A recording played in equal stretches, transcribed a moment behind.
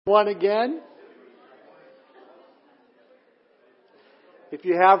One again. If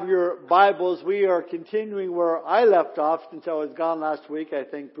you have your Bibles, we are continuing where I left off since I was gone last week. I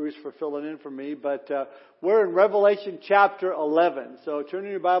thank Bruce for filling in for me. But we're in Revelation chapter 11. So turn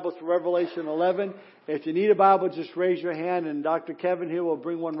in your Bibles to Revelation 11. If you need a Bible, just raise your hand and Dr. Kevin here will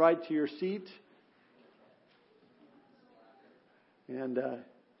bring one right to your seat. And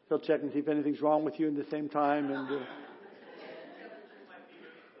he'll check and see if anything's wrong with you at the same time. And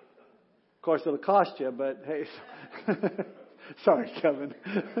of course, it'll cost you, but hey, sorry, Kevin.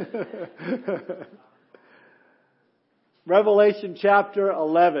 Revelation chapter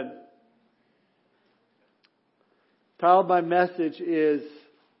 11. Title of my message is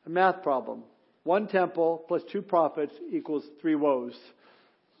a math problem. 1 temple plus 2 prophets equals 3 woes.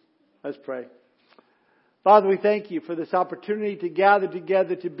 Let's pray. Father, we thank you for this opportunity to gather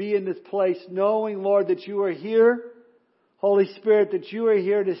together, to be in this place, knowing, Lord, that you are here. Holy Spirit, that you are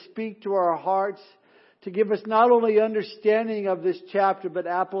here to speak to our hearts, to give us not only understanding of this chapter, but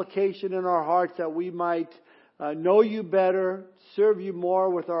application in our hearts that we might know you better, serve you more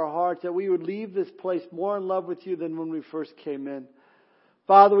with our hearts, that we would leave this place more in love with you than when we first came in.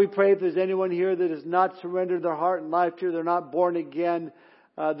 Father, we pray if there's anyone here that has not surrendered their heart and life to you, they're not born again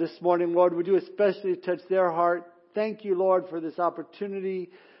this morning, Lord, would you especially touch their heart? Thank you, Lord, for this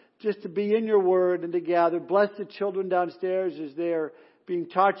opportunity just to be in your word and to gather. Bless the children downstairs as they're being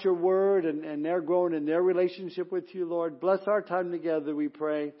taught your word and they're growing in their relationship with you, Lord. Bless our time together, we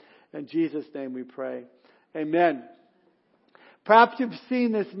pray. In Jesus' name we pray. Amen. Perhaps you've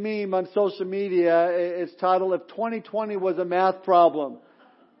seen this meme on social media. It's titled, "If 2020 was a math problem."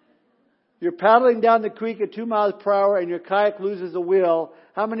 You're paddling down the creek at 2 miles per hour and your kayak loses a wheel.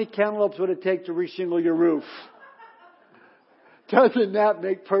 How many cantaloupes would it take to reshingle your roof? Doesn't that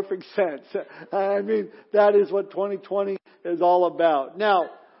make perfect sense? I mean, that is what 2020 is all about. Now,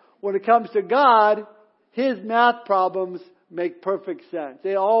 when it comes to God, His math problems make perfect sense.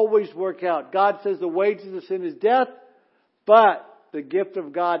 They always work out. God says the wages of sin is death, but the gift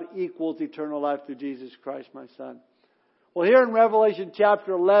of God equals eternal life through Jesus Christ, my son. Well, here in Revelation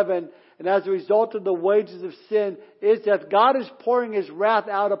chapter 11, and as a result of the wages of sin is death, God is pouring His wrath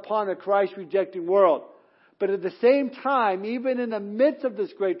out upon a Christ-rejecting world. But at the same time, even in the midst of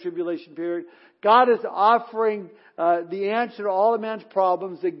this great tribulation period, God is offering the answer to all of man's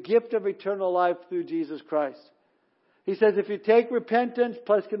problems, the gift of eternal life through Jesus Christ. He says if you take repentance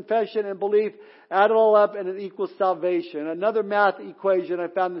plus confession and belief, add it all up and it equals salvation. Another math equation, I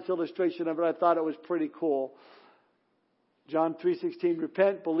found this illustration of it, I thought it was pretty cool. John 3:16,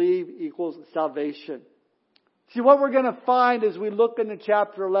 repent, believe equals salvation. See, what we're going to find as we look into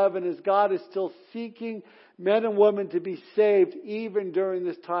chapter 11 is God is still seeking men and women to be saved even during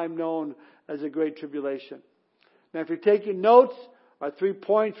this time known as a great tribulation. Now, if you're taking notes, our 3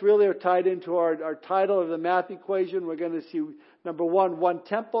 points really are tied into our title of the math equation. We're going to see number 1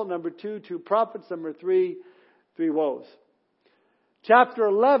 temple, number 2 prophets, number 3 woes. Chapter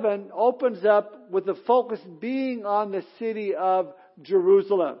 11 opens up with the focus being on the city of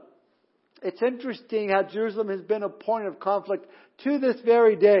Jerusalem. It's interesting how Jerusalem has been a point of conflict to this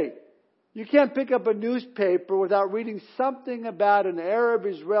very day. You can't pick up a newspaper without reading something about an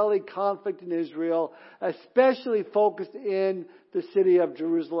Arab-Israeli conflict in Israel, especially focused in the city of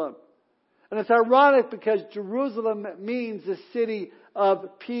Jerusalem. And it's ironic because Jerusalem means the city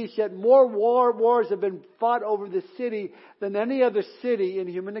of peace, yet more wars have been fought over the city than any other city in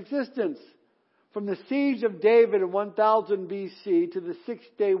human existence. From the siege of David in 1000 BC to the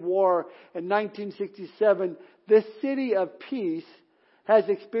Six-Day War in 1967, this city of peace has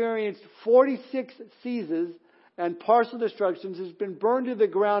experienced 46 sieges and partial destructions. It's been burned to the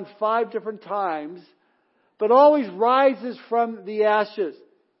ground 5 different times, but always rises from the ashes.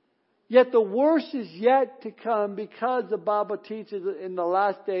 Yet the worst is yet to come because the Bible teaches that in the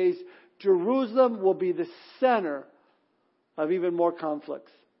last days, Jerusalem will be the center of even more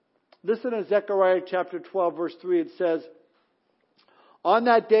conflicts. Listen to Zechariah chapter 12, verse 3. It says, "On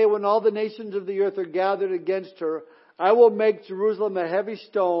that day when all the nations of the earth are gathered against her, I will make Jerusalem a heavy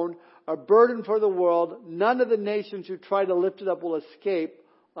stone, a burden for the world. None of the nations who try to lift it up will escape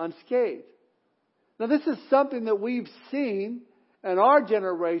unscathed." Now this is something that we've seen in our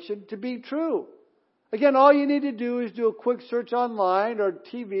generation to be true. Again, all you need to do is do a quick search online or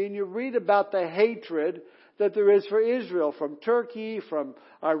TV and you read about the hatred that there is for Israel from Turkey, from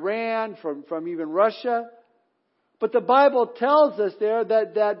Iran, from even Russia. But the Bible tells us there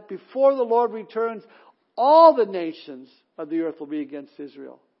that before the Lord returns, all the nations of the earth will be against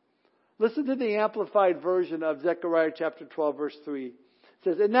Israel. Listen to the amplified version of Zechariah chapter 12, verse 3. It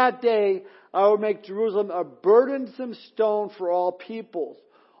says, "In that day I will make Jerusalem a burdensome stone for all peoples.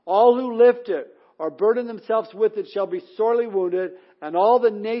 All who lift it or burden themselves with it shall be sorely wounded, and all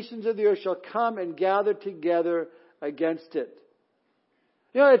the nations of the earth shall come and gather together against it.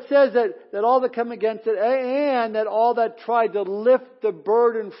 It says that all that come against it, and that all that try to lift the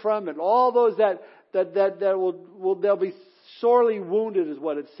burden from it, all those that they'll be sorely wounded, is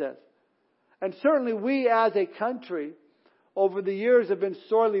what it says. And certainly we as a country over the years have been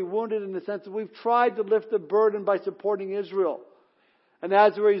sorely wounded in the sense that we've tried to lift the burden by supporting Israel. And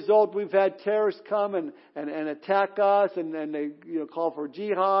as a result, we've had terrorists come and attack us, and they call for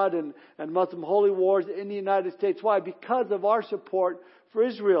jihad and Muslim holy wars in the United States. Why? Because of our support for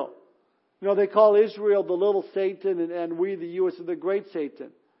Israel. They call Israel the little Satan, and we, the U.S., are the great Satan.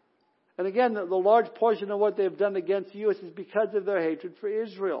 And again, the large portion of what they've done against the U.S. is because of their hatred for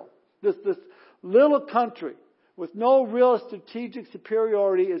Israel. This little country with no real strategic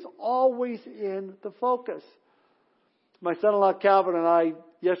superiority is always in the focus. My son-in-law Calvin and I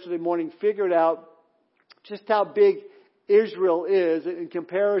yesterday morning figured out just how big Israel is in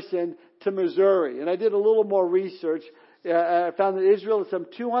comparison to Missouri. And I did a little more research. I found that Israel is some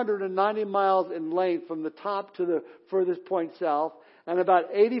 290 miles in length from the top to the furthest point south, and about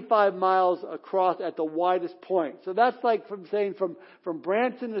 85 miles across at the widest point. So that's like from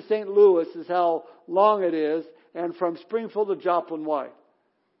Branson to St. Louis is how long it is, and from Springfield to Joplin wide.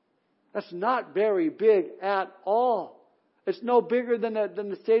 That's not very big at all. It's no bigger than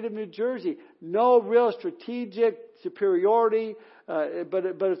the state of New Jersey. No real strategic superiority, but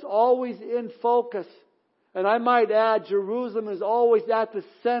it's always in focus. And I might add, Jerusalem is always at the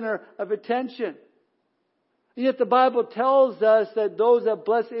center of attention. And yet the Bible tells us that those that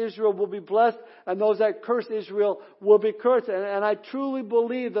bless Israel will be blessed, and those that curse Israel will be cursed. And I truly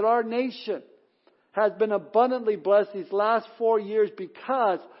believe that our nation has been abundantly blessed these last 4 years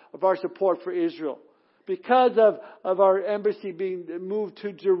because of our support for Israel. Because of our embassy being moved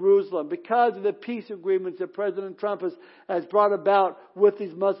to Jerusalem. Because of the peace agreements that President Trump has brought about with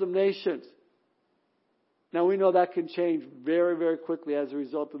these Muslim nations. Now we know that can change very, very quickly as a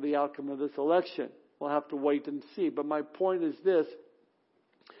result of the outcome of this election. We'll have to wait and see. But my point is this.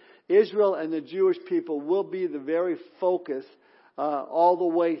 Israel and the Jewish people will be the very focus all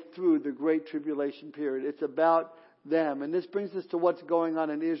the way through the Great Tribulation period. It's about them. And this brings us to what's going on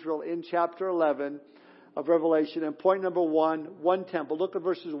in Israel in chapter 11 of Revelation. And point number one temple. Look at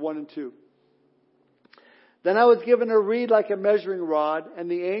verses 1 and 2. Then I was given a reed like a measuring rod, and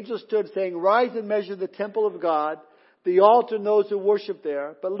the angel stood saying, Rise and measure the temple of God, the altar and those who worship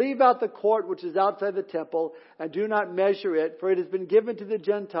there, but leave out the court which is outside the temple, and do not measure it, for it has been given to the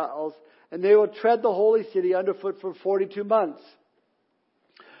Gentiles, and they will tread the holy city underfoot for 42 months.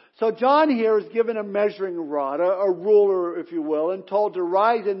 So John here is given a measuring rod, a ruler, if you will, and told to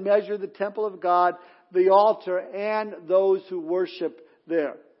rise and measure the temple of God, the altar, and those who worship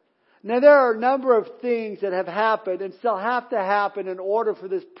there. Now there are a number of things that have happened and still have to happen in order for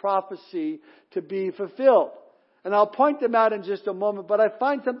this prophecy to be fulfilled. And I'll point them out in just a moment, but I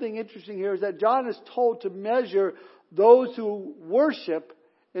find something interesting here is that John is told to measure those who worship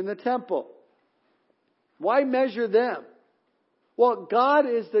in the temple. Why measure them? Well, God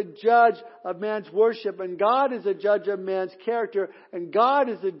is the judge of man's worship, and God is the judge of man's character, and God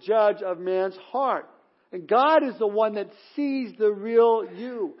is the judge of man's heart. And God is the one that sees the real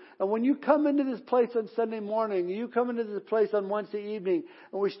you. And when you come into this place on Sunday morning, you come into this place on Wednesday evening,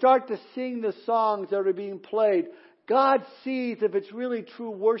 and we start to sing the songs that are being played, God sees if it's really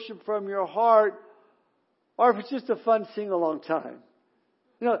true worship from your heart, or if it's just a fun sing-along time.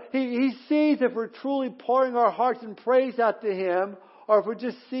 He sees if we're truly pouring our hearts in praise out to Him, or if we're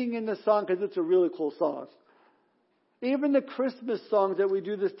just singing the song because it's a really cool song. Even the Christmas songs that we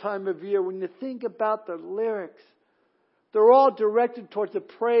do this time of year, when you think about the lyrics, they're all directed towards the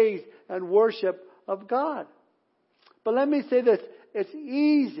praise and worship of God. But let me say this, it's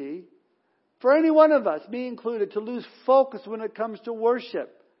easy for any one of us, me included, to lose focus when it comes to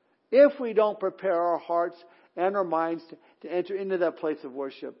worship if we don't prepare our hearts and our minds to enter into that place of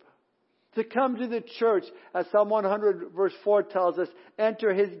worship. To come to the church, as Psalm 100 verse 4 tells us,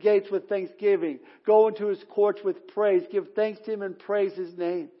 enter His gates with thanksgiving. Go into His courts with praise. Give thanks to Him and praise His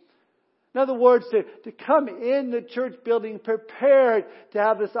name. In other words, to come in the church building prepared to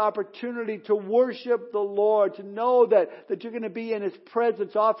have this opportunity to worship the Lord. To know that you're going to be in His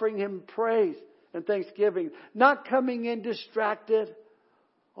presence, offering Him praise and thanksgiving. Not coming in distracted.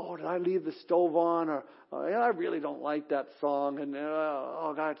 Oh, did I leave the stove on? Or I really don't like that song. And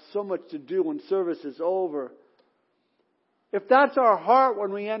oh, God, so much to do when service is over. If that's our heart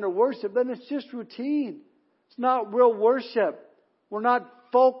when we enter worship, then it's just routine. It's not real worship. We're not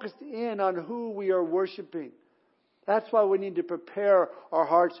focused in on who we are worshiping. That's why we need to prepare our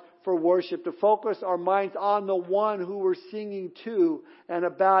hearts for worship, to focus our minds on the one who we're singing to and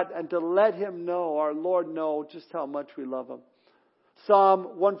about, and to let Him know, our Lord know, just how much we love Him.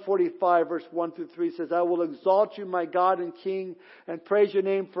 Psalm 145 verse 1 through 3 says, I will exalt you, my God and King, and praise your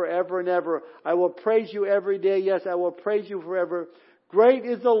name forever and ever. I will praise you every day. Yes, I will praise you forever. Great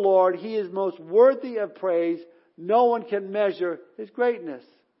is the Lord. He is most worthy of praise. No one can measure His greatness.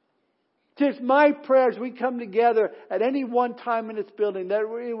 It's my prayers we come together at any one time in this building that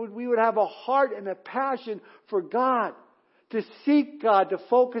we would have a heart and a passion for God, to seek God, to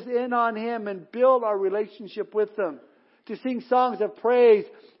focus in on Him and build our relationship with Him, to sing songs of praise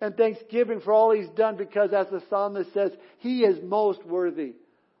and thanksgiving for all He's done, because as the psalmist says, He is most worthy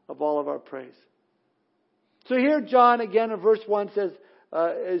of all of our praise. So here John again in verse 1 says,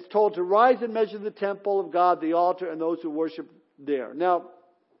 is told to rise and measure the temple of God, the altar, and those who worship there. Now,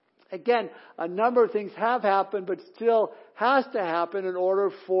 again, a number of things have happened, but still has to happen in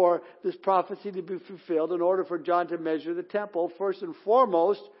order for this prophecy to be fulfilled, in order for John to measure the temple. First and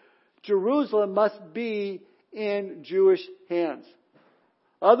foremost, Jerusalem must be in Jewish hands.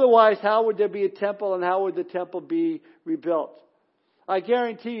 Otherwise, how would there be a temple, and how would the temple be rebuilt? I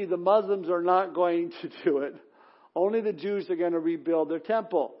guarantee you the Muslims are not going to do it. Only the Jews are going to rebuild their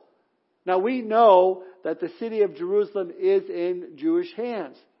temple. Now we know that the city of Jerusalem is in Jewish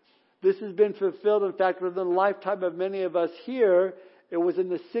hands. This has been fulfilled, in fact, within the lifetime of many of us here. It was in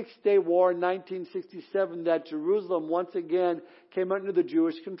the Six-Day War in 1967 that Jerusalem once again came under the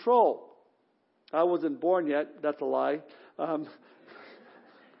Jewish control. I wasn't born yet. That's a lie. I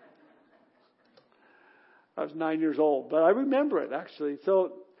was 9 years old, but I remember it actually.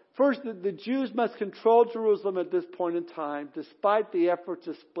 So first, the Jews must control Jerusalem at this point in time. Despite the effort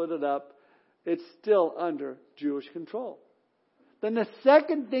to split it up, it's still under Jewish control. Then the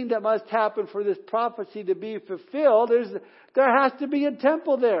second thing that must happen for this prophecy to be fulfilled is there has to be a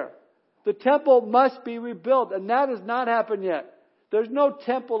temple there. The temple must be rebuilt, and that has not happened yet. There's no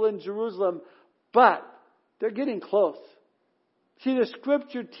temple in Jerusalem, but they're getting close. See, the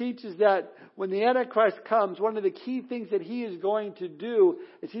Scripture teaches that when the Antichrist comes, one of the key things that he is going to do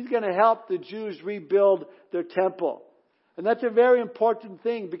is he's going to help the Jews rebuild their temple. And that's a very important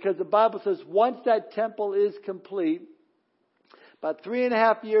thing, because the Bible says once that temple is complete, about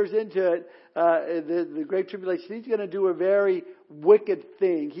 3.5 years into it, the Great Tribulation, he's going to do a very wicked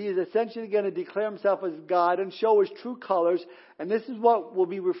thing. He is essentially going to declare himself as God and show his true colors. And this is what will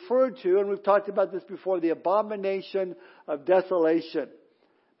be referred to, and we've talked about this before, the abomination of desolation.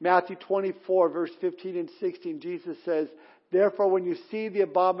 Matthew 24, verse 15 and 16, Jesus says, therefore, when you see the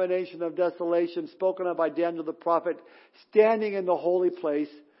abomination of desolation spoken of by Daniel the prophet standing in the holy place,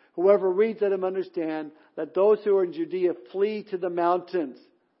 whoever reads let him understand, that those who are in Judea flee to the mountains.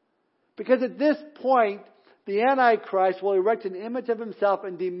 Because at this point, the Antichrist will erect an image of himself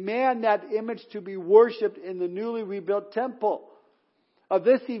and demand that image to be worshipped in the newly rebuilt temple. Of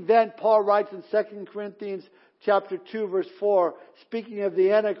this event, Paul writes in 2 Corinthians chapter 2, verse 4, speaking of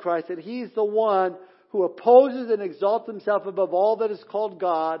the Antichrist, that he's the one who opposes and exalts himself above all that is called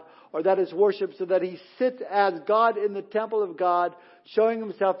God or that is worshipped, so that he sits as God in the temple of God, showing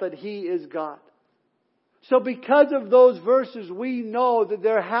himself that he is God. So because of those verses, we know that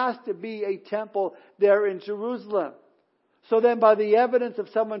there has to be a temple there in Jerusalem. So then by the evidence of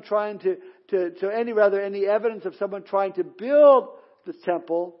someone trying any evidence of someone trying to build the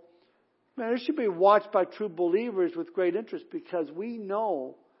temple, man, it should be watched by true believers with great interest, because we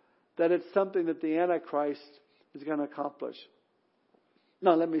know that it's something that the Antichrist is going to accomplish.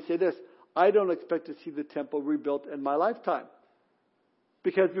 Now, let me say this. I don't expect to see the temple rebuilt in my lifetime.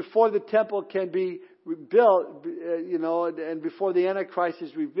 Because before the temple can be rebuilt, and before the Antichrist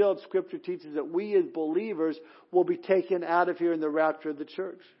is revealed, Scripture teaches that we as believers will be taken out of here in the rapture of the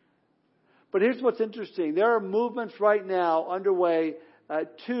church. But here's what's interesting. There are movements right now underway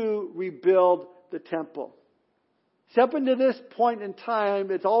to rebuild the temple. So up until this point in time,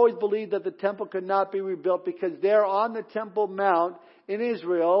 it's always believed that the temple could not be rebuilt, because there on the Temple Mount in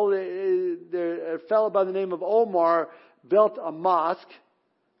Israel, a fellow by the name of Omar built a mosque,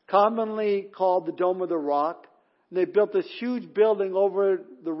 commonly called the Dome of the Rock. And they built this huge building over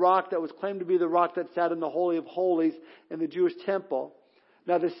the rock that was claimed to be the rock that sat in the Holy of Holies in the Jewish temple.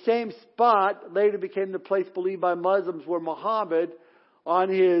 Now, the same spot later became the place believed by Muslims where Muhammad, on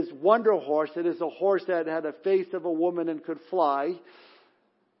his wonder horse, it is a horse that had a face of a woman and could fly,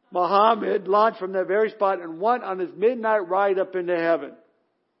 Muhammad launched from that very spot and went on his midnight ride up into heaven.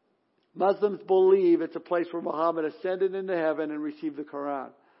 Muslims believe it's a place where Muhammad ascended into heaven and received the Quran.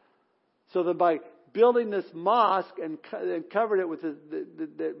 So that by building this mosque and covered it with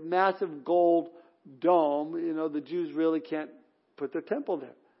the massive gold dome, the Jews really can't put their temple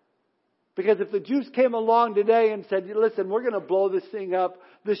there. Because if the Jews came along today and said, listen, we're going to blow this thing up.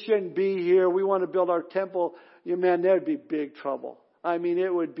 This shouldn't be here. We want to build our temple. Man, there'd be big trouble. I mean,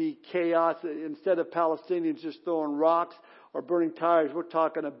 it would be chaos. Instead of Palestinians just throwing rocks or burning tires, we're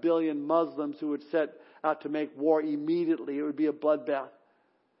talking 1 billion Muslims who would set out to make war immediately. It would be a bloodbath.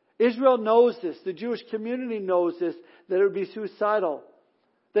 Israel knows this. The Jewish community knows this, that it would be suicidal.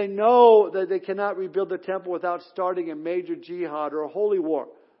 They know that they cannot rebuild the temple without starting a major jihad or a holy war.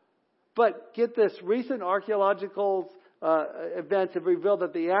 But get this, recent archaeological events have revealed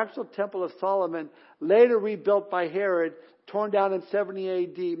that the actual Temple of Solomon, later rebuilt by Herod, torn down in 70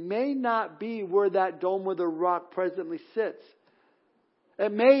 AD, may not be where that dome with the rock presently sits.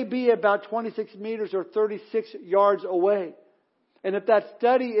 It may be about 26 meters or 36 yards away. And if that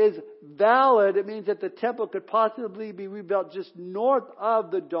study is valid, it means that the temple could possibly be rebuilt just north of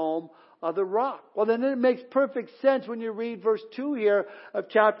the dome of the rock. Well, then it makes perfect sense when you read verse 2 here of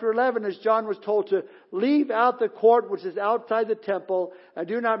chapter 11, as John was told to leave out the court which is outside the temple and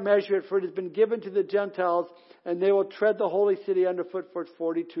do not measure it, for it has been given to the Gentiles, and they will tread the holy city underfoot for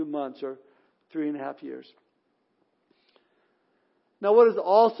 42 months or 3.5 years. Now, what is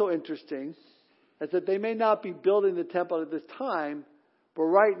also interesting is that they may not be building the temple at this time, but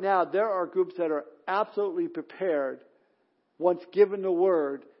right now there are groups that are absolutely prepared, once given the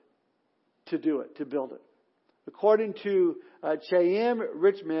word, to do it, to build it. According to Chaim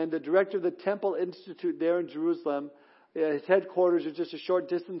Richmond, the director of the Temple Institute there in Jerusalem, his headquarters is just a short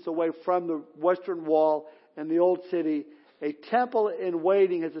distance away from the Western Wall and the Old City. A temple in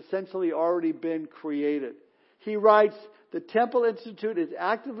waiting has essentially already been created. He writes, the Temple Institute is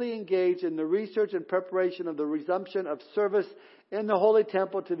actively engaged in the research and preparation of the resumption of service in the Holy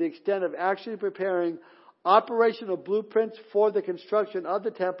Temple to the extent of actually preparing operational blueprints for the construction of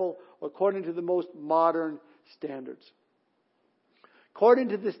the temple according to the most modern standards. According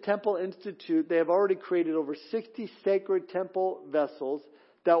to this Temple Institute, they have already created over 60 sacred temple vessels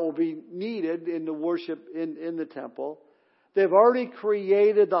that will be needed in the worship in the temple. They've already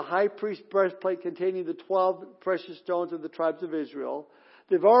created the high priest breastplate containing the 12 precious stones of the tribes of Israel.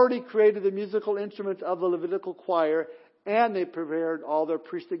 They've already created the musical instruments of the Levitical choir, and they prepared all their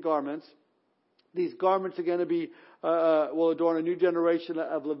priestly garments. These garments are going to be will adorn a new generation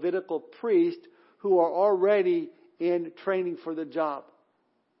of Levitical priests who are already in training for the job.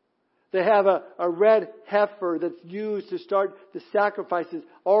 They have a red heifer that's used to start the sacrifices,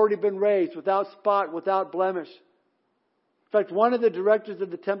 already been raised without spot, without blemish. In fact, one of the directors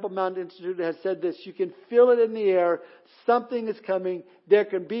of the Temple Mount Institute has said this: you can feel it in the air. Something is coming. There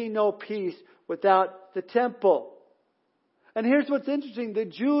can be no peace without the temple. And here's what's interesting. The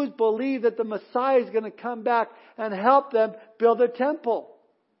Jews believe that the Messiah is going to come back and help them build a temple.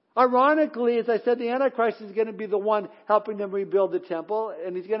 Ironically, as I said, the Antichrist is going to be the one helping them rebuild the temple.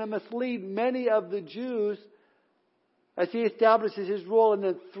 And he's going to mislead many of the Jews as he establishes his rule. And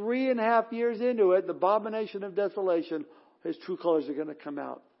then 3.5 years into it, the abomination of desolation, his true colors are going to come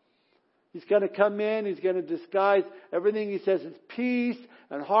out. He's going to come in. He's going to disguise everything he says is peace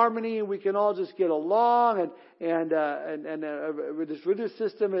and harmony, and we can all just get along. And this religious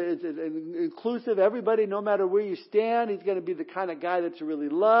system is inclusive. Everybody, no matter where you stand, he's going to be the kind of guy that you really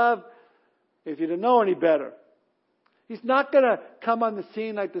love. If you don't know any better, he's not going to come on the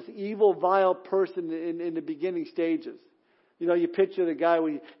scene like this evil, vile person in the beginning stages. You picture the guy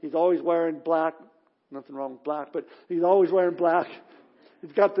where he's always wearing black. Nothing wrong with black, but he's always wearing black.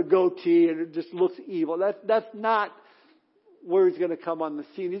 He's got the goatee and it just looks evil. That's not where he's going to come on the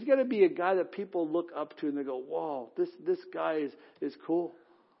scene. He's going to be a guy that people look up to and they go, whoa, this guy is cool.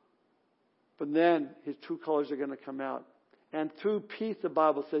 But then his true colors are going to come out. And through peace, the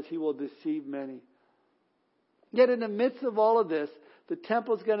Bible says, he will deceive many. Yet in the midst of all of this, the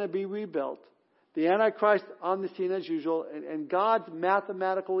temple is going to be rebuilt. The Antichrist on the scene as usual. And God's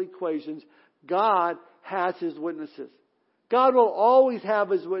mathematical equations, God has his witnesses. God will always have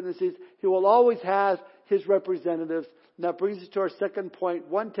his witnesses. He will always have his representatives. And that brings us to our second point.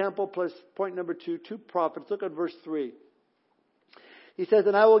 One temple plus point number 2, 2 prophets. Look at verse 3. He says,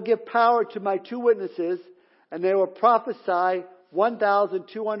 and I will give power to my 2 witnesses, and they will prophesy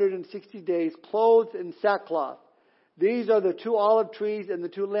 1,260 days, clothed in sackcloth. These are the 2 olive trees and the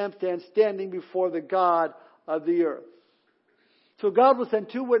 2 lampstands standing before the God of the earth. So God will send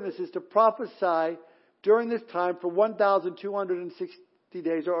 2 witnesses to prophesy during this time for 1,260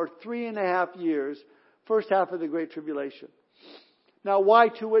 days, or 3.5 years, first half of the Great Tribulation. Now, why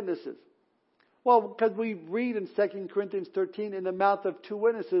 2 witnesses? Well, because we read in 2 Corinthians 13, in the mouth of 2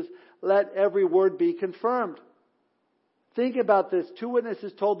 witnesses, let every word be confirmed. Think about this. 2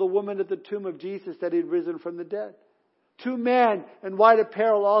 witnesses told the woman at the tomb of Jesus that he had risen from the dead. 2 men in white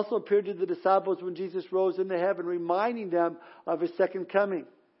apparel also appeared to the disciples when Jesus rose into heaven, reminding them of his second coming.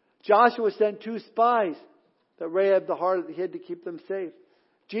 Joshua sent 2 spies that Rahab the harlot hid to keep them safe.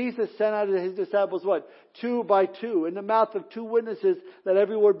 Jesus sent out his disciples, 2 by 2, in the mouth of 2 witnesses, that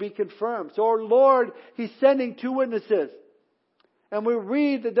every word be confirmed. So our Lord, he's sending 2 witnesses. And we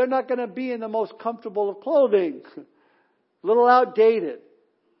read that they're not going to be in the most comfortable of clothing. A little outdated.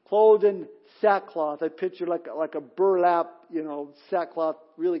 Clothed in sackcloth. I picture like a burlap, sackcloth,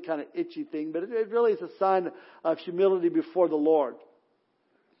 really kind of itchy thing. But it really is a sign of humility before the Lord.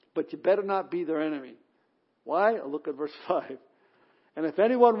 But you better not be their enemy. Why? Look at verse 5. And if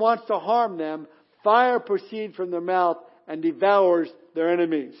anyone wants to harm them, fire proceeds from their mouth and devours their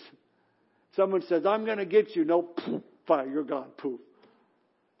enemies. Someone says, I'm going to get you. No, poof, fire, you're gone. Poof.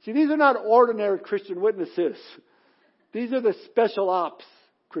 See, these are not ordinary Christian witnesses. These are the special ops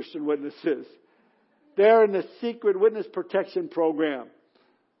Christian witnesses. They're in the secret witness protection program.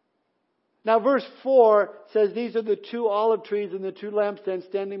 Now verse 4 says these are the 2 olive trees and the 2 lampstands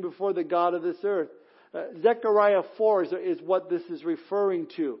standing before the God of this earth. Zechariah 4 is what this is referring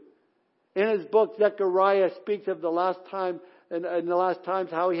to. In his book, Zechariah speaks of the last time, in the last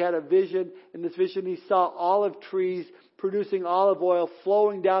times, how he had a vision. In this vision, he saw olive trees producing olive oil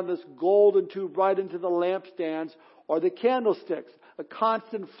flowing down this golden tube right into the lampstands or the candlesticks. A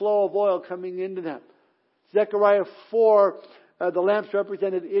constant flow of oil coming into them. Zechariah 4, the lamps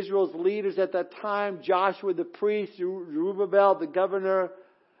represented Israel's leaders at that time. Joshua the priest, Zerubbabel the governor.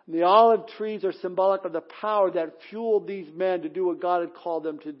 And the olive trees are symbolic of the power that fueled these men to do what God had called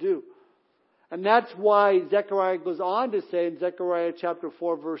them to do. And that's why Zechariah goes on to say in Zechariah chapter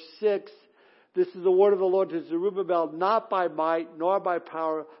 4 verse 6, this is the word of the Lord to Zerubbabel, not by might nor by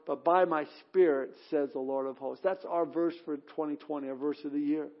power, but by my Spirit, says the Lord of hosts. That's our verse for 2020, our verse of the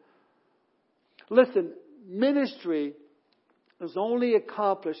year. Listen, ministry is only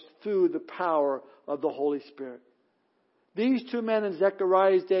accomplished through the power of the Holy Spirit. These 2 men in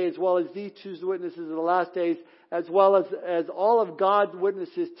Zechariah's day, as well as these 2 witnesses in the last days, as well as all of God's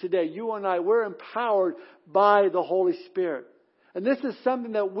witnesses today, you and I, we're empowered by the Holy Spirit. And this is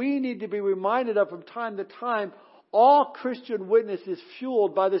something that we need to be reminded of from time to time. All Christian witness is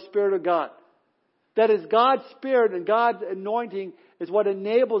fueled by the Spirit of God. That is, God's Spirit and God's anointing is what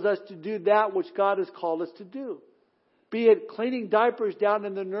enables us to do that which God has called us to do. Be it cleaning diapers down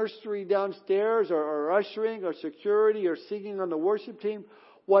in the nursery downstairs, or ushering, or security, or singing on the worship team.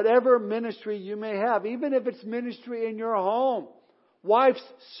 Whatever ministry you may have, even if it's ministry in your home. Wives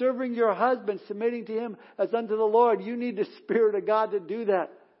serving your husband, submitting to him as unto the Lord. You need the Spirit of God to do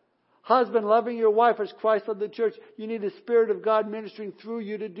that. Husband loving your wife as Christ loved the church. You need the Spirit of God ministering through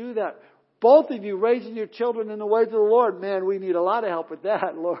you to do that. Both of you raising your children in the ways of the Lord. Man, we need a lot of help with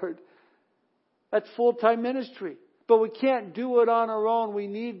that, Lord. That's full-time ministry. But we can't do it on our own. We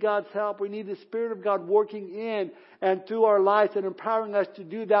need God's help. We need the Spirit of God working in and through our lives and empowering us to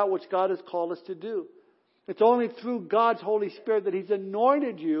do that which God has called us to do. It's only through God's Holy Spirit that He's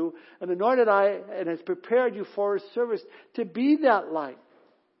anointed you and has prepared you for His service to be that light.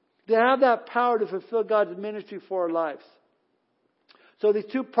 To have that power to fulfill God's ministry for our lives. So these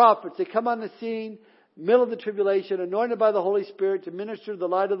 2 prophets, they come on the scene, middle of the tribulation, anointed by the Holy Spirit to minister the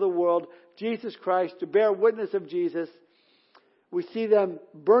light of the world, Jesus Christ, to bear witness of Jesus. We see them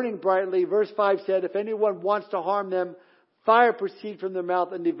burning brightly. Verse 5 said, if anyone wants to harm them, fire proceeds from their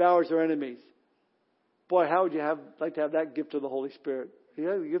mouth and devours their enemies. Boy, how would you like to have that gift of the Holy Spirit? You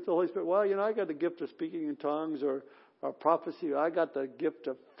have the gift of the Holy Spirit? Well, I got the gift of speaking in tongues or prophecy. I got the gift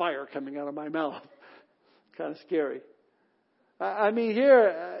of fire coming out of my mouth. Kind of scary. I mean,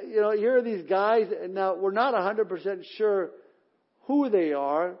 here are these guys, and now we're not 100% sure who they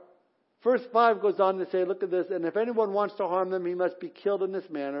are. Verse 5 goes on to say, look at this, and if anyone wants to harm them, he must be killed in this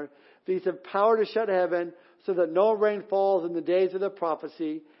manner. These have power to shut heaven so that no rain falls in the days of their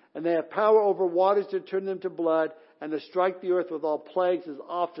prophecy, and they have power over waters to turn them to blood, and to strike the earth with all plagues as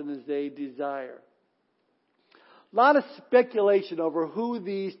often as they desire. A lot of speculation over who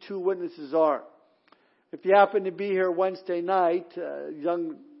these 2 witnesses are. If you happen to be here Wednesday night, a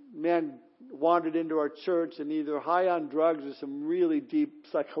young man wandered into our church and either high on drugs or some really deep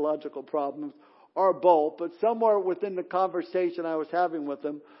psychological problems, or both. But somewhere within the conversation I was having with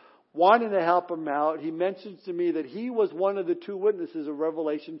him, wanting to help him out, he mentions to me that he was one of the 2 witnesses of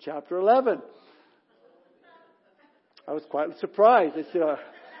Revelation chapter 11. I was quite surprised. I said,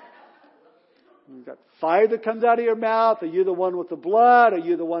 you've got fire that comes out of your mouth. Are you the one with the blood? Are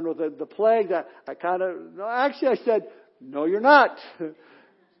you the one with the plague? I said, no, you're not.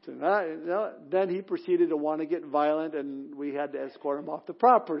 Then he proceeded to want to get violent, and we had to escort him off the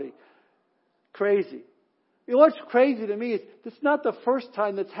property. Crazy. You know what's crazy to me is this is not the first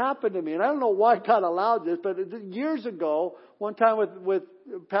time that's happened to me. And I don't know why God allowed this, but years ago, one time with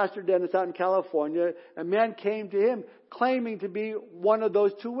Pastor Dennis out in California, a man came to him claiming to be one of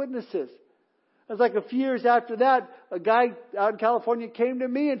those two witnesses. It was like a few years after that, a guy out in California came to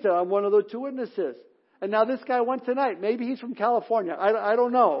me and said, I'm one of those two witnesses. And now this guy went tonight. Maybe he's from California. I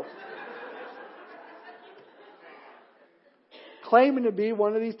don't know. Claiming to be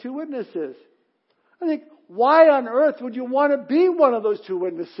one of these two witnesses. I think, why on earth would you want to be one of those two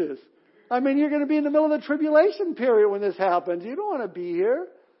witnesses? I mean, you're going to be in the middle of the tribulation period when this happens. You don't want to be here.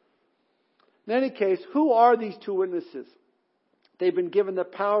 In any case, who are these two witnesses? They've been given the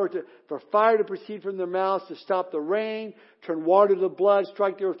power for fire to proceed from their mouths, to stop the rain, turn water to blood,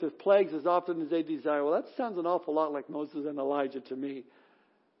 strike the earth with plagues as often as they desire. Well, that sounds an awful lot like Moses and Elijah to me.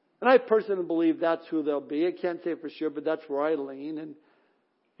 And I personally believe that's who they'll be. I can't say for sure, but that's where I lean. And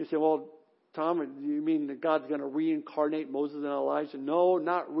you say, well, Tom, you mean that God's going to reincarnate Moses and Elijah? No,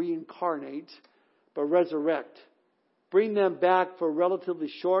 not reincarnate, but resurrect. Bring them back for a relatively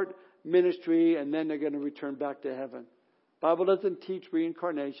short ministry, and then they're going to return back to heaven. The Bible doesn't teach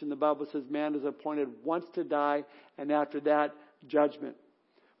reincarnation. The Bible says man is appointed once to die, and after that, judgment.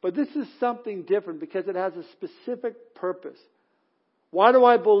 But this is something different because it has a specific purpose. Why do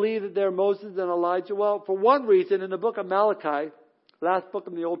I believe that they're Moses and Elijah? Well, for one reason, in the book of Malachi, last book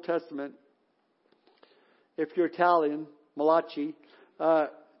in the Old Testament, if you're Italian, Malachi,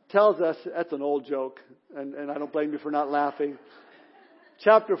 tells us, that's an old joke, and I don't blame you for not laughing.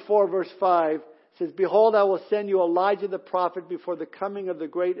 Chapter 4, verse 5 says, Behold, I will send you Elijah the prophet before the coming of the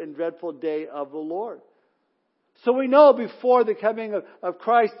great and dreadful day of the Lord. So we know before the coming of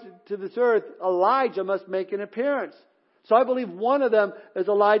Christ to this earth, Elijah must make an appearance. So I believe one of them is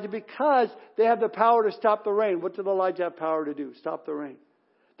Elijah because they have the power to stop the rain. What did Elijah have power to do? Stop the rain.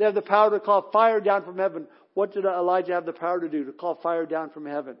 They have the power to call fire down from heaven. What did Elijah have the power to do? To call fire down from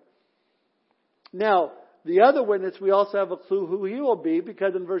heaven. Now, the other witness, we also have a clue who he will be,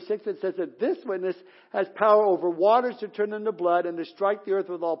 because in verse 6 it says that this witness has power over waters to turn into blood and to strike the earth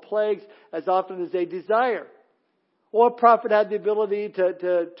with all plagues as often as they desire. What prophet had the ability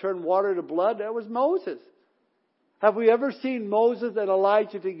to turn water to blood? That was Moses. Have we ever seen Moses and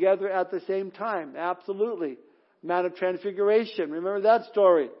Elijah together at the same time? Absolutely. Mount of Transfiguration. Remember that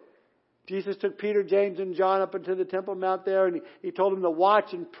story? Jesus took Peter, James, and John up into the Temple Mount there, and he told them to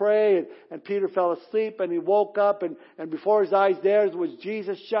watch and pray, and Peter fell asleep, and he woke up, and before his eyes there was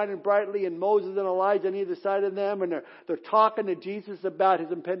Jesus shining brightly, and Moses and Elijah on either side of them, and they're talking to Jesus about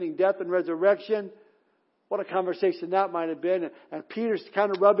his impending death and resurrection. What a conversation that might have been. And Peter's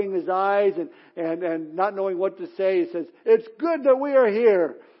kind of rubbing his eyes and not knowing what to say. He says, it's good that we are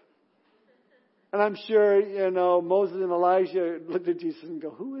here. And I'm sure, Moses and Elijah looked at Jesus and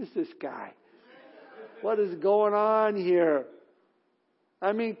go, who is this guy? What is going on here?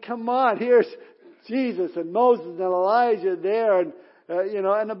 I mean, come on. Here's Jesus and Moses and Elijah there. And,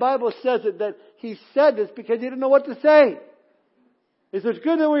 and the Bible says that he said this because he didn't know what to say. He says,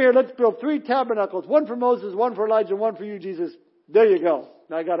 good that we're here. Let's build 3 tabernacles. One for Moses, one for Elijah, and one for you, Jesus. There you go.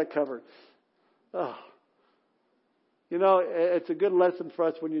 Now I got it covered. Oh. It's a good lesson for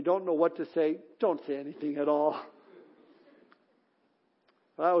us when you don't know what to say. Don't say anything at all.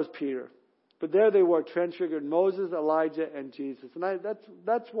 Well, that was Peter. But there they were, transfigured Moses, Elijah, and Jesus. And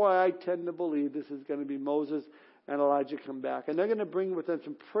that's why I tend to believe this is going to be Moses and Elijah come back. And they're going to bring with them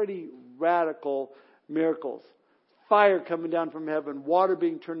some pretty radical miracles. Fire coming down from heaven, water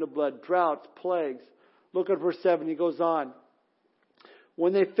being turned to blood, droughts, plagues. Look at verse 7. He goes on.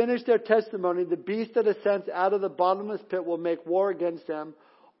 When they finish their testimony, the beast that ascends out of the bottomless pit will make war against them,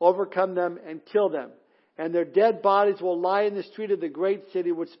 overcome them, and kill them. And their dead bodies will lie in the street of the great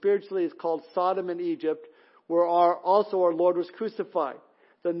city, which spiritually is called Sodom and Egypt, where also our Lord was crucified.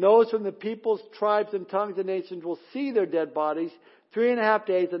 Then those from the peoples, tribes, and tongues and nations will see their dead bodies 3.5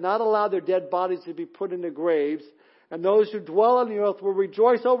 days and not allow their dead bodies to be put into graves. And those who dwell on the earth will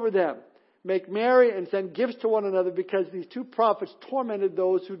rejoice over them, make merry, and send gifts to one another, because these 2 prophets tormented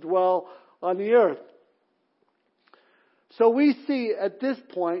those who dwell on the earth. So we see at this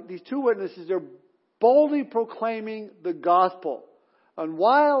point, these 2 witnesses are boldly proclaiming the gospel. And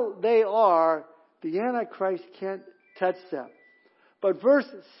while they are, the Antichrist can't touch them. But verse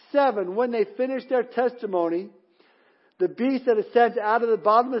 7, when they finish their testimony, the beast that ascends out of the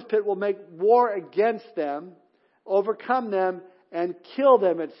bottomless pit will make war against them, overcome them, and kill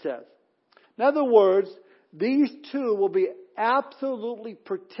them, it says. In other words, these 2 will be absolutely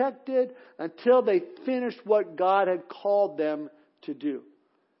protected until they finish what God had called them to do.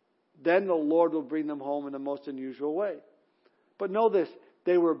 Then the Lord will bring them home in the most unusual way. But know this,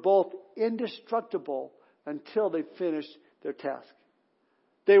 they were both indestructible until they finished their task.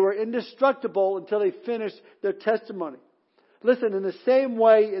 They were indestructible until they finished their testimony. Listen, in the same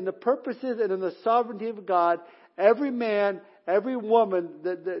way, in the purposes and in the sovereignty of God, every man, every woman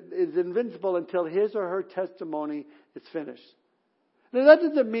that is invincible until his or her testimony is finished. Now that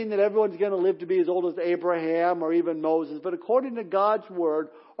doesn't mean that everyone's going to live to be as old as Abraham or even Moses, but according to God's Word,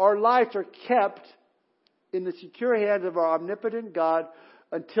 our lives are kept in the secure hands of our omnipotent God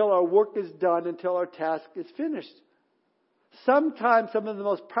until our work is done, until our task is finished. Sometimes some of the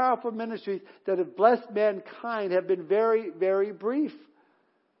most powerful ministries that have blessed mankind have been very, very brief.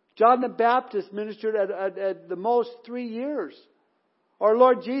 John the Baptist ministered at the most 3 years. Our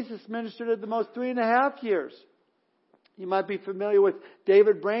Lord Jesus ministered at the most 3.5 years. You might be familiar with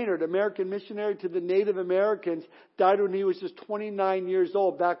David Brainerd, American missionary to the Native Americans, died when he was just 29 years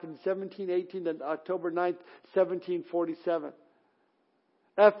old back in 1718 to October 9th, 1747.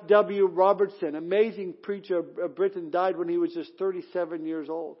 F.W. Robertson, amazing preacher of Britain, died when he was just 37 years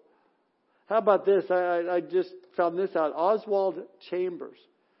old. How about this? I just found this out. Oswald Chambers,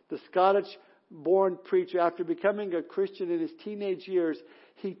 the Scottish-born preacher, after becoming a Christian in his teenage years,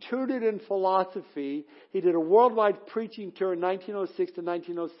 he tutored in philosophy. He did a worldwide preaching tour in 1906 to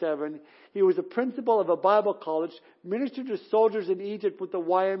 1907. He was a principal of a Bible college, ministered to soldiers in Egypt with the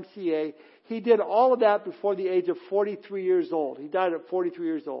YMCA. He did all of that before the age of 43 years old. He died at 43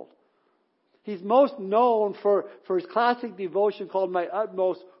 years old. He's most known for his classic devotion called My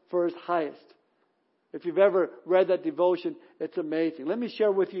Utmost for His Highest. If you've ever read that devotion, it's amazing. Let me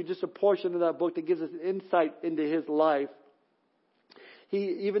share with you just a portion of that book that gives us an insight into his life.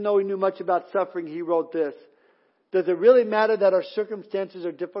 Even though he knew much about suffering, he wrote this. Does it really matter that our circumstances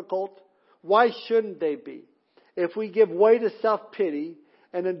are difficult? Why shouldn't they be? If we give way to self-pity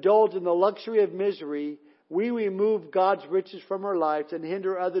and indulge in the luxury of misery, we remove God's riches from our lives and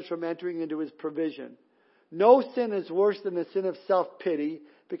hinder others from entering into His provision. No sin is worse than the sin of self-pity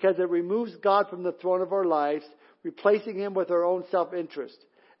because it removes God from the throne of our lives, replacing Him with our own self-interest.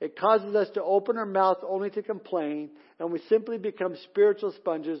 It causes us to open our mouth only to complain, and we simply become spiritual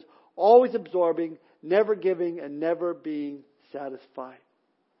sponges, always absorbing, never giving, and never being satisfied.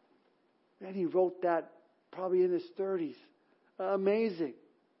 And he wrote that probably in his 30s. Amazing.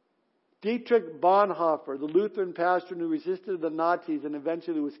 Dietrich Bonhoeffer, the Lutheran pastor who resisted the Nazis and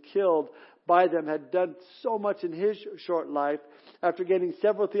eventually was killed by them, had done so much in his short life. After getting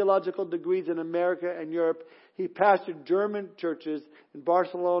several theological degrees in America and Europe, he pastored German churches in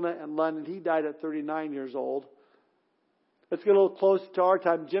Barcelona and London. He died at 39 years old. Let's get a little closer to our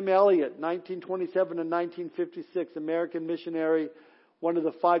time. Jim Elliot, 1927 to 1956, American missionary, one of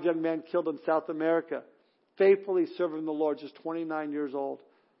the 5 young men killed in South America, faithfully serving the Lord, just 29 years old.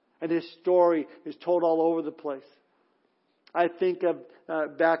 And his story is told all over the place. I think of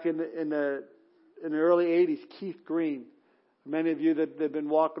back in the early 80s, Keith Green. Many of you that have been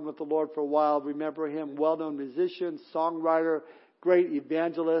walking with the Lord for a while remember him. Well-known musician, songwriter, great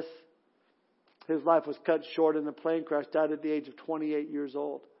evangelist. His life was cut short in a plane crash, died at the age of 28 years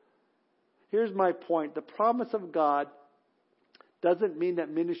old. Here's my point. The promise of God doesn't mean that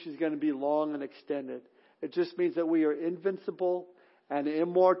ministry is going to be long and extended. It just means that we are invincible and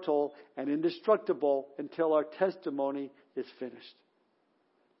immortal and indestructible until our testimony is finished.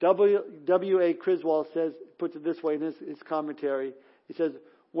 W.A. Criswell puts it this way in his commentary. He says,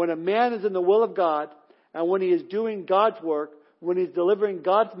 when a man is in the will of God and when he is doing God's work, when he's delivering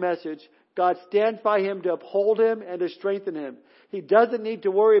God's message, God stands by him to uphold him and to strengthen him. He doesn't need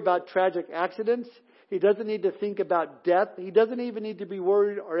to worry about tragic accidents. He doesn't need to think about death. He doesn't even need to be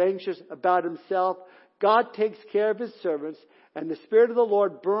worried or anxious about himself. God takes care of His servants, and the Spirit of the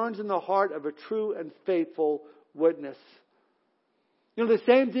Lord burns in the heart of a true and faithful witness. You know, the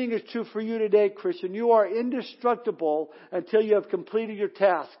same thing is true for you today, Christian. You are indestructible until you have completed your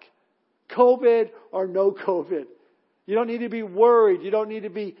task. COVID or no COVID. You don't need to be worried. You don't need to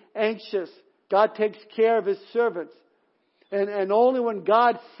be anxious. God takes care of His servants. And only when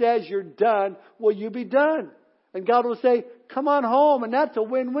God says you're done, will you be done. And God will say, come on home. And that's a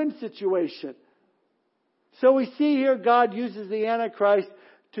win-win situation. So we see here God uses the Antichrist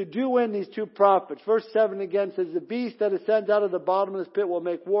to do in these 2 prophets. Verse 7 again says, the beast that ascends out of the bottom of this pit will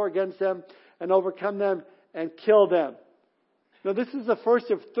make war against them and overcome them and kill them. Now this is the first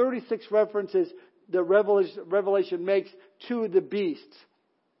of 36 references that Revelation makes to the beast.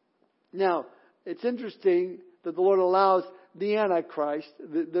 Now, it's interesting that the Lord allows the Antichrist,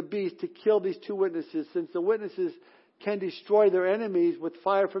 the beast, to kill these 2 witnesses, since the witnesses can destroy their enemies with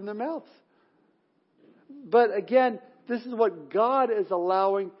fire from their mouths. But again, this is what God is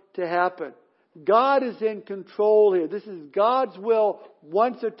allowing to happen. God is in control here. This is God's will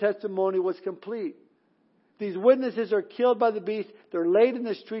once their testimony was complete. These witnesses are killed by the beast. They're laid in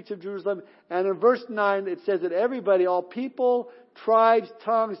the streets of Jerusalem. And in verse 9 it says that everybody, all people, tribes,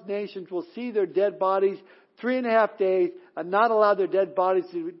 tongues, nations will see their dead bodies 3.5 days and not allow their dead bodies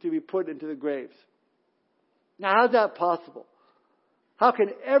to be put into the graves. Now how's that possible? How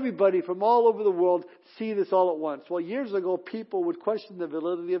can everybody from all over the world see this all at once? Well, years ago people would question the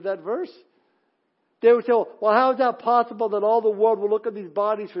validity of that verse. They would say, well, how is that possible that all the world will look at these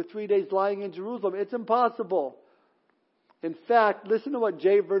bodies for 3 days lying in Jerusalem? It's impossible. In fact, listen to what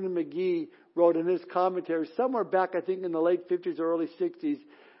J. Vernon McGee wrote in his commentary somewhere back, I think, in the late 50s or early 60s,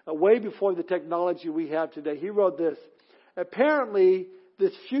 way before the technology we have today. He wrote this: apparently,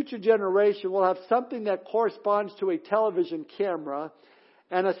 this future generation will have something that corresponds to a television camera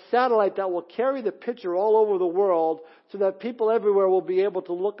and a satellite that will carry the picture all over the world so that people everywhere will be able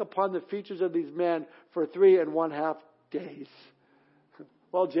to look upon the features of these men for 3.5 days.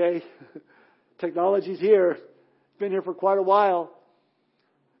 Well, Jay, technology's here. It's been here for quite a while.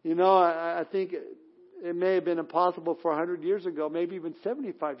 You know, I think it may have been impossible for 100 years ago, maybe even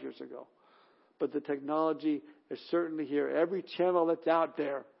 75 years ago. But the technology is certainly here. Every channel that's out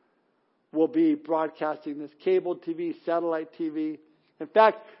there will be broadcasting this. Cable TV, satellite TV. In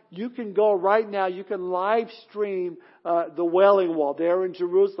fact, you can go right now, you can live stream the Wailing Wall there in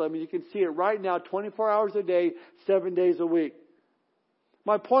Jerusalem. And you can see it right now 24 hours a day, 7 days a week.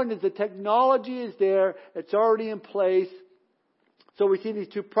 My point is the technology is there. It's already in place. So we see these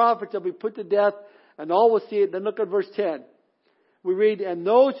two prophets that we put to death, and all will see it. Then look at verse 10. We read, and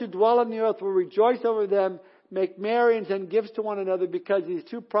those who dwell on the earth will rejoice over them, make merry and send gifts to one another, because these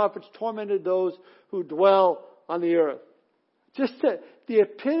two prophets tormented those who dwell on the earth. Just the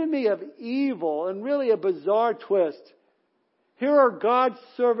epitome of evil, and really a bizarre twist. Here are God's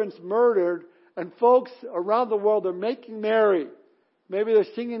servants murdered, and folks around the world are making merry. Maybe they're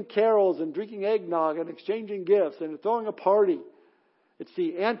singing carols and drinking eggnog and exchanging gifts and throwing a party. It's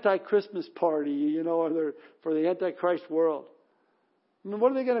the anti-Christmas party, you know, or for the Antichrist world. I mean,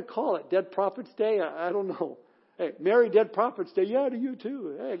 what are they going to call it? Dead Prophets Day? I don't know. Hey, Merry Dead Prophets Day. Yeah, to you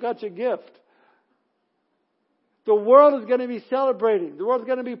too. Hey, I got you a gift. The world is going to be celebrating. The world is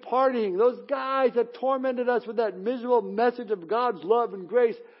going to be partying. Those guys that tormented us with that miserable message of God's love and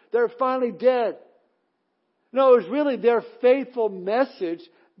grace, they're finally dead. No, it was really their faithful message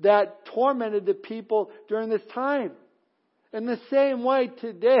that tormented the people during this time. In the same way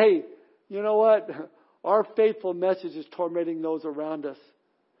today, you know what? Our faithful message is tormenting those around us.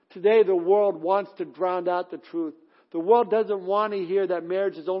 Today the world wants to drown out the truth. The world doesn't want to hear that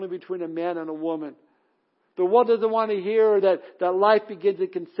marriage is only between a man and a woman. The world doesn't want to hear that life begins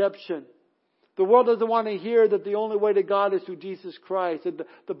at conception. The world doesn't want to hear that the only way to God is through Jesus Christ. That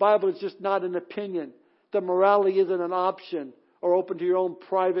the Bible is just not an opinion. That morality isn't an option or open to your own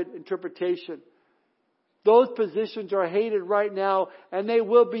private interpretation. Those positions are hated right now, and they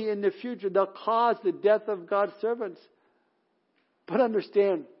will be in the future. They'll cause the death of God's servants. But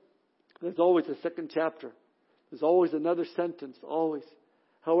understand, there's always a second chapter. There's always another sentence, always.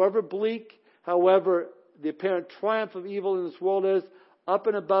 However bleak, however the apparent triumph of evil in this world is, up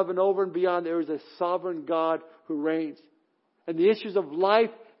and above and over and beyond, there is a sovereign God who reigns. And the issues of life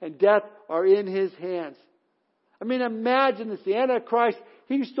and death are in His hands. I mean, imagine this. The Antichrist,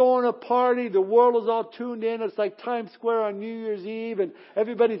 he's throwing a party. The world is all tuned in. It's like Times Square on New Year's Eve, and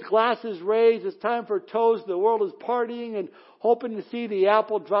everybody's glasses raised. It's time for toast. The world is partying and hoping to see the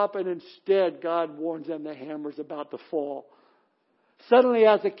apple drop, and instead God warns them the hammer's about to fall. Suddenly,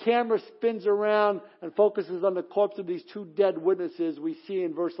 as the camera spins around and focuses on the corpse of these two dead witnesses, we see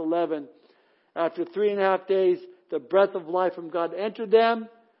in verse 11, after 3.5 days, the breath of life from God entered them.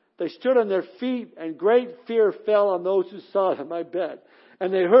 They stood on their feet, and great fear fell on those who saw them, I bet.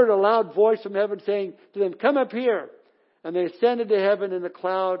 And they heard a loud voice from heaven saying to them, come up here. And they ascended to heaven in a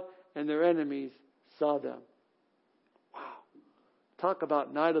cloud, and their enemies saw them. Wow. Talk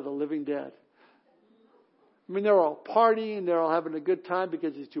about night of the living dead. I mean, they're all partying, they're all having a good time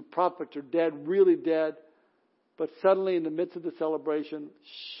because these two prophets are dead, really dead. But suddenly, in the midst of the celebration,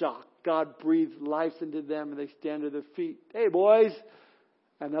 shock. God breathes life into them, and they stand to their feet. Hey, boys.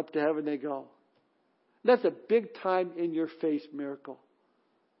 And up to heaven they go. That's a big time in your face miracle.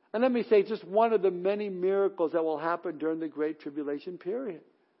 And let me say, just one of the many miracles that will happen during the Great Tribulation period.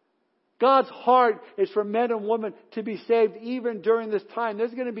 God's heart is for men and women to be saved even during this time.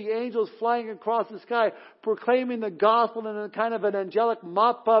 There's going to be angels flying across the sky proclaiming the gospel in a kind of an angelic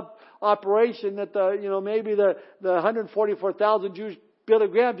mop-up operation that maybe the 144,000 Jewish Billy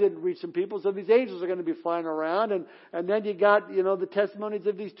Graham didn't reach some people, so these angels are going to be flying around. And then you got, the testimonies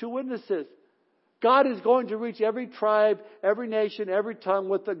of these two witnesses. God is going to reach every tribe, every nation, every tongue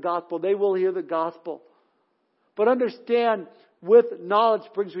with the gospel. They will hear the gospel. But understand, with knowledge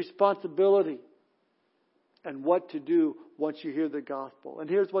brings responsibility. And what to do once you hear the gospel. And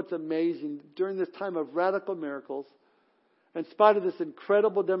here's what's amazing. During this time of radical miracles, in spite of this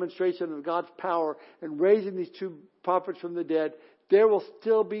incredible demonstration of God's power in raising these two prophets from the dead, there will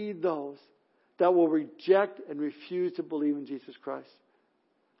still be those that will reject and refuse to believe in Jesus Christ.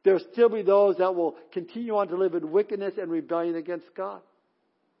 There will still be those that will continue on to live in wickedness and rebellion against God.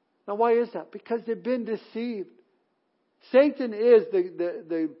 Now why is that? Because they've been deceived. Satan is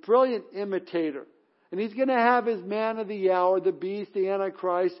the brilliant imitator. And he's going to have his man of the hour, the beast, the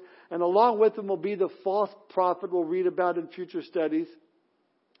Antichrist. And along with him will be the false prophet we'll read about in future studies.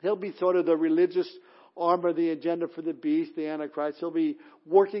 He'll be sort of the religious arm of the agenda for the beast, the Antichrist. He'll be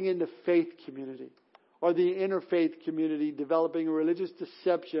working in the faith community or the interfaith community, developing a religious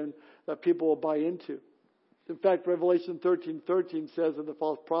deception that people will buy into. In fact, Revelation 13:13 says of the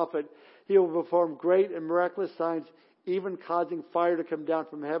false prophet, he will perform great and miraculous signs, even causing fire to come down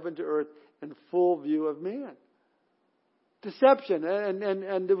from heaven to earth in full view of man. Deception,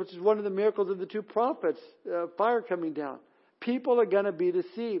 and which is one of the miracles of the two prophets, fire coming down. People are going to be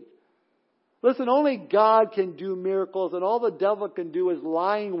deceived. Listen, only God can do miracles, and all the devil can do is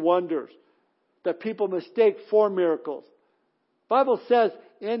lying wonders that people mistake for miracles. The Bible says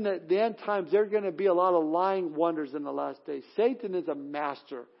in the end times there are going to be a lot of lying wonders in the last days. Satan is a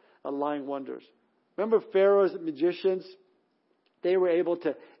master of lying wonders. Remember Pharaoh's magicians? They were able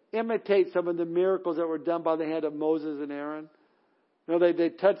to imitate some of the miracles that were done by the hand of Moses and Aaron. They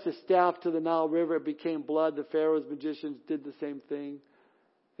touched the staff to the Nile River, it became blood. The Pharaoh's magicians did the same thing.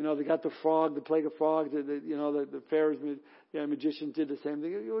 They got the frog, the plague of frogs. The Pharaoh's magicians did the same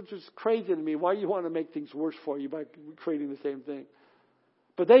thing. It was just crazy to me. Why do you want to make things worse for you by creating the same thing?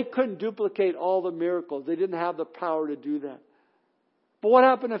 But they couldn't duplicate all the miracles. They didn't have the power to do that. But what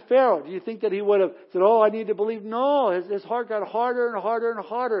happened to Pharaoh? Do you think that he would have said, I need to believe? No, his heart got harder and harder and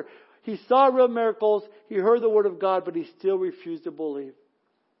harder. He saw real miracles. He heard the word of God, but he still refused to believe.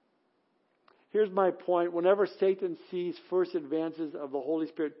 Here's my point. Whenever Satan sees first advances of the Holy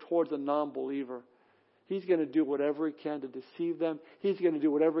Spirit towards a non-believer, he's going to do whatever he can to deceive them. He's going to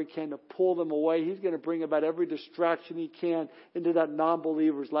do whatever he can to pull them away. He's going to bring about every distraction he can into that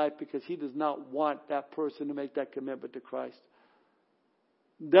non-believer's life because he does not want that person to make that commitment to Christ.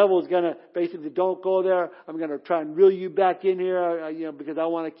 The devil's going to basically, don't go there. I'm going to try and reel you back in here, because I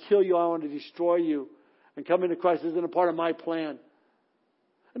want to kill you. I want to destroy you. And coming to Christ isn't a part of my plan.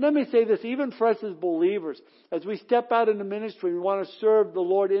 And let me say this, even for us as believers, as we step out into ministry, we want to serve the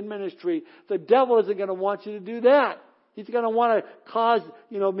Lord in ministry, the devil isn't going to want you to do that. He's going to want to cause,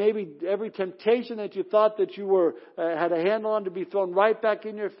 maybe every temptation that you thought that you had a handle on to be thrown right back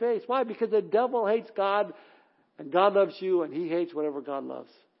in your face. Why? Because the devil hates God. And God loves you, and He hates whatever God loves.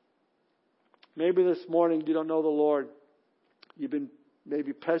 Maybe this morning you don't know the Lord. You've been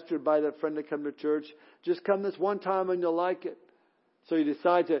maybe pestered by that friend to come to church. Just come this one time and you'll like it. So you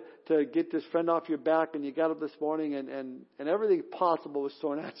decide to get this friend off your back, and you got up this morning and everything possible was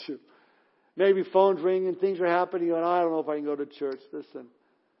thrown at you. Maybe phones ring and things are happening. You go, I don't know if I can go to church. Listen,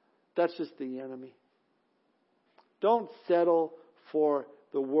 that's just the enemy. Don't settle for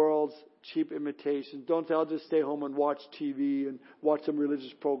the world's cheap imitations. Don't say, I'll just stay home and watch TV and watch some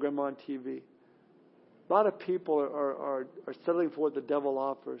religious program on TV. A lot of people are settling for what the devil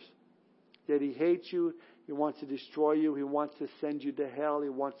offers. Yet he hates you. He wants to destroy you. He wants to send you to hell. He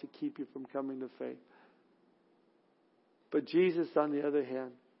wants to keep you from coming to faith. But Jesus, on the other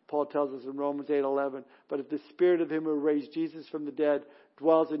hand, Paul tells us in Romans 8:11, but if the Spirit of Him who raised Jesus from the dead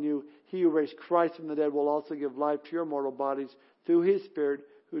dwells in you, He who raised Christ from the dead will also give life to your mortal bodies through His Spirit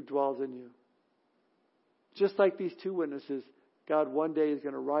who dwells in you. Just like these two witnesses, God one day is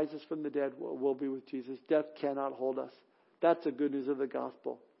going to rise us from the dead. We'll be with Jesus. Death cannot hold us. That's the good news of the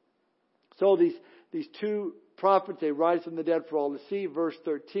gospel. So these two prophets, they rise from the dead for all to see. Verse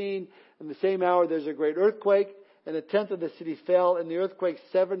 13, in the same hour there's a great earthquake, and a tenth of the city fell. In the earthquake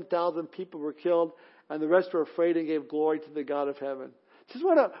 7,000 people were killed, and the rest were afraid and gave glory to the God of heaven. Just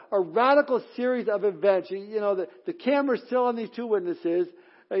what a radical series of events. The camera's still on these two witnesses,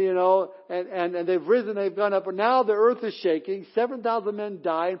 and they've risen, they've gone up, and now the earth is shaking. 7,000 men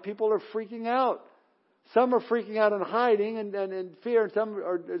die, and people are freaking out. Some are freaking out and hiding and in fear, and some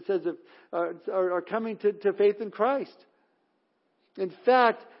are coming to faith in Christ. In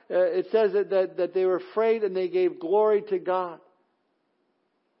fact, it says that they were afraid and they gave glory to God.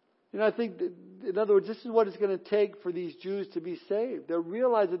 I think, in other words, this is what it's going to take for these Jews to be saved. They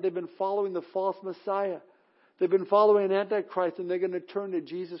realize that they've been following the false Messiah. They've been following an Antichrist, and they're going to turn to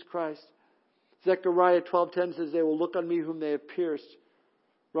Jesus Christ. Zechariah 12:10 says, they will look on me whom they have pierced.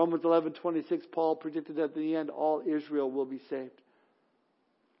 Romans 11:26, Paul predicted that in the end all Israel will be saved.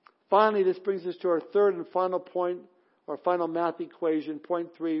 Finally, this brings us to our third and final point, our final math equation. Point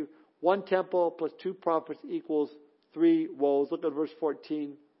 3, 1 temple plus 2 prophets equals 3 woes. Look at verse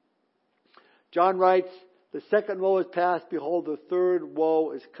 14. John writes, the second woe is past. Behold, the third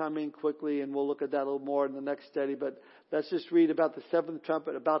woe is coming quickly. And we'll look at that a little more in the next study. But let's just read about the seventh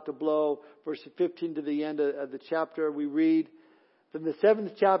trumpet about to blow. Verse 15 to the end of the chapter. We read, then the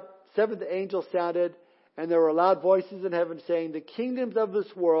seventh angel sounded, and there were loud voices in heaven saying, the kingdoms of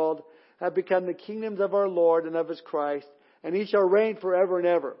this world have become the kingdoms of our Lord and of His Christ, and He shall reign forever and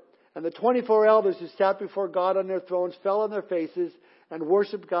ever. And the 24 elders who sat before God on their thrones fell on their faces and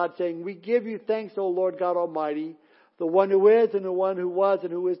worshipped God, saying, we give you thanks, O Lord God Almighty, the one who is and the one who was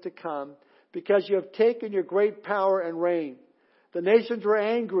and who is to come, because you have taken your great power and reign. The nations were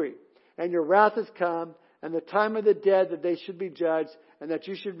angry, and your wrath has come, and the time of the dead that they should be judged, and that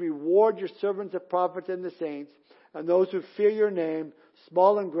you should reward your servants, the prophets and the saints, and those who fear your name,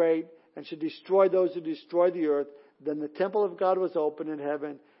 small and great, and should destroy those who destroy the earth. Then the temple of God was opened in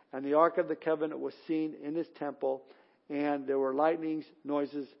heaven, and the ark of the covenant was seen in His temple, and there were lightnings,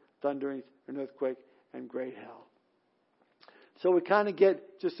 noises, thunderings, an earthquake, and great hail. So we kind of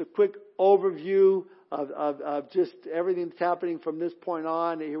get just a quick overview of just everything that's happening from this point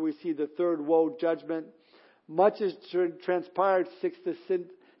on. Here we see the third woe judgment. Much has transpired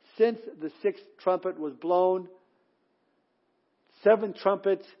since the sixth trumpet was blown. 7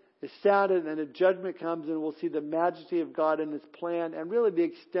 trumpets is sounded, and a judgment comes, and we'll see the majesty of God in His plan and really the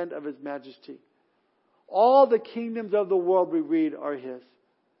extent of His majesty. All the kingdoms of the world, we read, are His.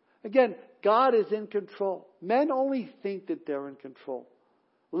 Again, God is in control. Men only think that they're in control.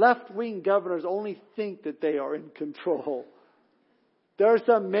 Left-wing governors only think that they are in control. There are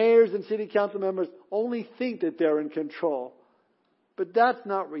some mayors and city council members only think that they're in control. But that's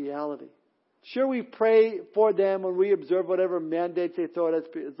not reality. Sure, we pray for them when we observe whatever mandates they throw at us,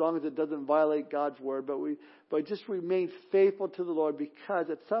 as long as it doesn't violate God's word. But just remain faithful to the Lord, because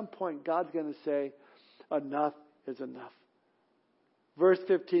at some point God's going to say, enough is enough. Verse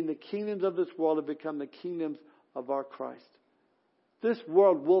 15, the kingdoms of this world have become the kingdoms of our Christ. This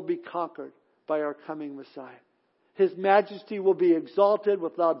world will be conquered by our coming Messiah. His majesty will be exalted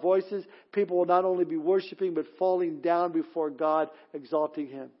with loud voices. People will not only be worshiping, but falling down before God, exalting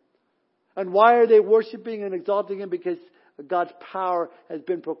Him. And why are they worshiping and exalting Him? Because God's power has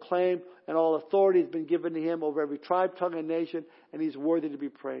been proclaimed, and all authority has been given to Him over every tribe, tongue, and nation, and He's worthy to be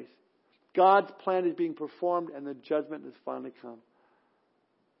praised. God's plan is being performed, and the judgment has finally come.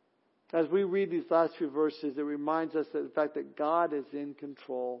 As we read these last few verses, it reminds us that the fact that God is in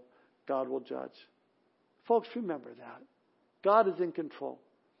control, God will judge. Folks, remember that. God is in control.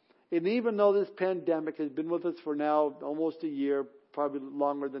 And even though this pandemic has been with us for now almost a year, probably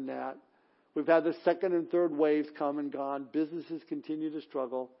longer than that, we've had the second and third waves come and gone. Businesses continue to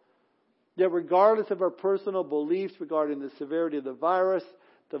struggle. Yet regardless of our personal beliefs regarding the severity of the virus,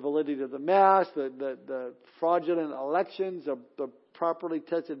 the validity of the mask, the fraudulent elections, the properly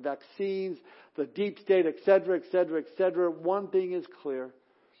tested vaccines, the deep state, etc., etc., etc., one thing is clear.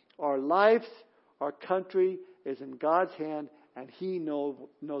 Our lives, our country is in God's hand, and He knows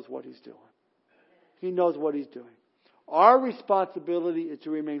what He's doing. He knows what He's doing. Our responsibility is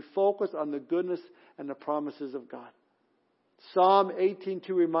to remain focused on the goodness and the promises of God. Psalm 18:2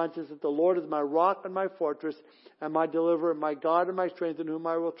 reminds us that the Lord is my rock and my fortress and my deliverer, my God and my strength, in whom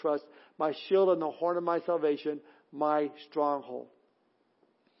I will trust, my shield and the horn of my salvation, my stronghold.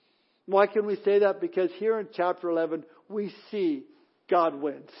 Why can we say that? Because here in chapter 11, we see God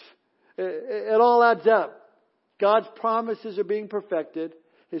wins. It all adds up. God's promises are being perfected.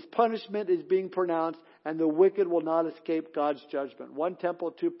 His punishment is being pronounced, and the wicked will not escape God's judgment. 1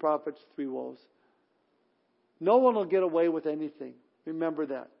 temple, 2 prophets, 3 woes. No one will get away with anything. Remember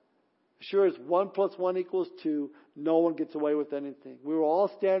that. Sure as 1 + 1 = 2, no one gets away with anything. We will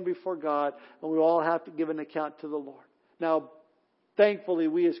all stand before God, and we all have to give an account to the Lord. Now, thankfully,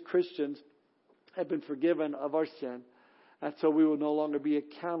 we as Christians have been forgiven of our sin, and so we will no longer be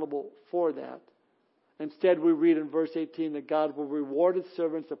accountable for that. Instead, we read in verse 18 that God will reward His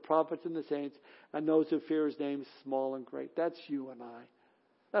servants, the prophets and the saints, and those who fear His name, small and great. That's you and I.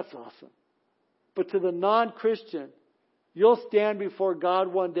 That's awesome. But to the non-Christian, you'll stand before God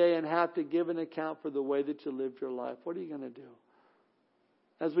one day and have to give an account for the way that you lived your life. What are you going to do?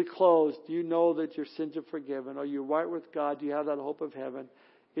 As we close, do you know that your sins are forgiven? Are you right with God? Do you have that hope of heaven?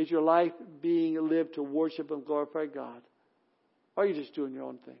 Is your life being lived to worship and glorify God? Or are you just doing your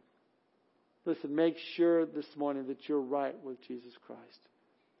own thing? Listen, make sure this morning that you're right with Jesus Christ.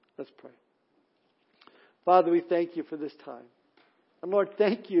 Let's pray. Father, we thank you for this time. And Lord,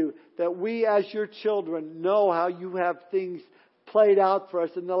 thank you that we as your children know how you have things played out for us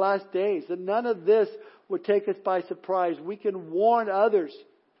in the last days. And none of this would take us by surprise. We can warn others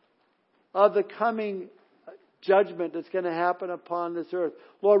of the coming judgment that's going to happen upon this earth.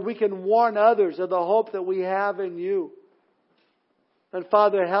 Lord, we can warn others of the hope that we have in you. And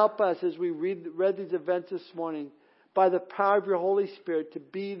Father, help us as we read these events this morning by the power of your Holy Spirit to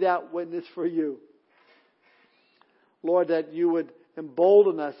be that witness for you. Lord, that you would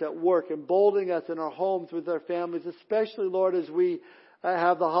embolden us at work, emboldening us in our homes with our families, especially, Lord, as we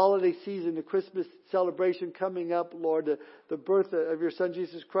have the holiday season, the Christmas celebration coming up, Lord, the birth of your Son,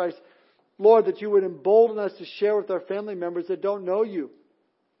 Jesus Christ. Lord, that you would embolden us to share with our family members that don't know you,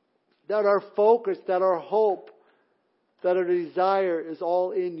 that our focus, that our hope, that our desire is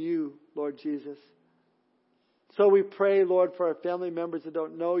all in you, Lord Jesus. So we pray, Lord, for our family members that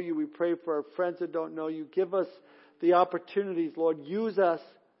don't know you. We pray for our friends that don't know you. Give us the opportunities, Lord. Use us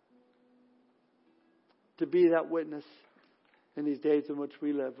to be that witness in these days in which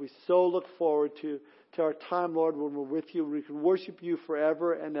we live. We so look forward to our time, Lord, when we're with you. We can worship you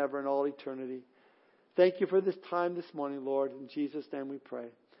forever and ever in all eternity. Thank you for this time this morning, Lord. In Jesus' name we pray.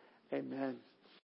 Amen.